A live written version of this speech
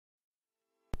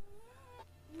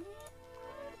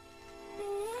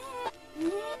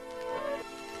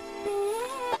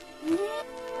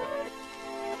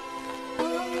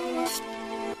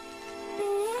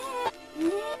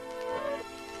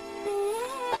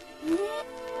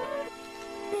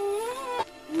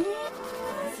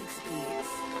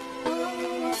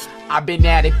I've been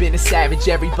at it, been a savage,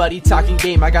 everybody talking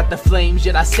game. I got the flames,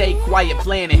 yet I stay quiet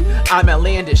planning. I'm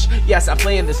outlandish, yes I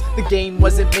planned this. The game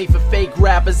wasn't made for fake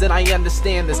rappers and I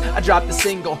understand this. I dropped the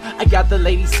single, I got the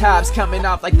ladies' tops coming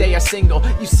off like they are single.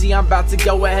 You see I'm about to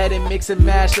go ahead and mix and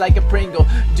mash like a Pringle.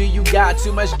 Do you got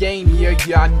too much game here?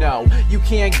 Yeah I know. You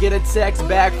can't get a text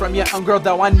back from your own girl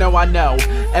though, I know.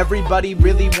 Everybody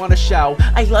really wanna show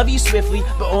I love you swiftly,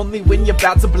 but only when you're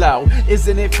about to blow.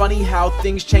 Isn't it funny how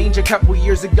things change? A couple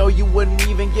years ago you wouldn't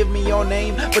even give me your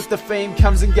name, but the fame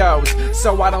comes and goes,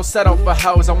 so I don't settle for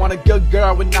hoes. I want a good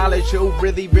girl with knowledge who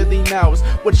really knows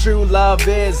what true love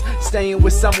is. Staying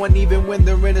with someone even when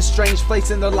they're in a strange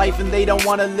place in their life and they don't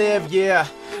want to live. Yeah,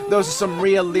 those are some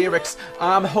real lyrics.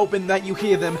 I'm hoping that you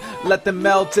hear them. Let them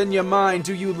melt in your mind.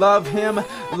 Do you love him,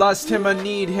 lust him, or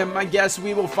need him? I guess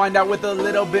we will find out with a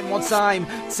little bit more time.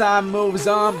 Time moves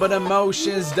on, but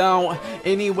emotions don't.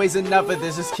 Anyways, enough of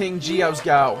this. It's King Gio's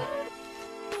go.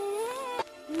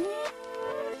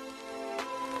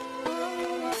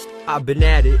 I've been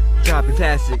at it, dropping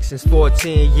classics since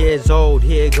 14 years old.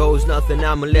 Here goes nothing,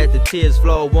 I'ma let the tears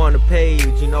flow on the page.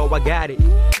 You know I got it,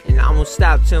 and I won't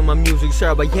stop till my music's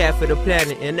heard by half of the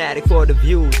planet. An addict for the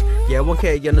views, yeah,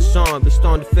 1K on the song. Based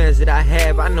on the fans that I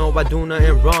have, I know I do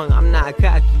nothing wrong. I'm not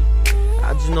cocky,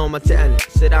 I just know my talent.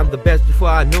 Said I'm the best before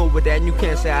I knew it, and you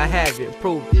can't say I haven't.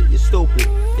 Proved it, you're stupid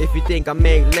if you think I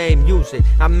make lame music.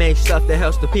 I make stuff that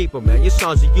helps the people, man. Your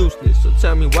songs are useless, so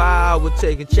tell me why I would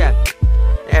take a chapter.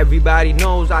 Everybody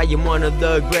knows I am one of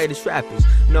the greatest rappers.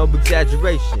 No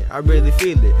exaggeration, I really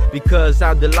feel it, because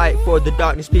I'm the light for the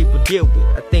darkness people deal with.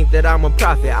 I think that I'm a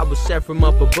prophet, I was sent from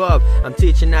up above. I'm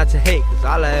teaching not to hate, cause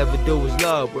all I ever do is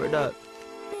love. Word up.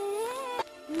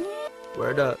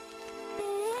 Word up.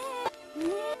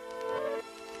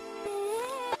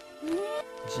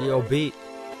 Gio.B.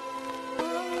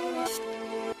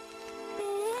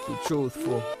 Be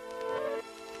truthful.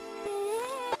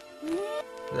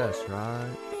 That's right.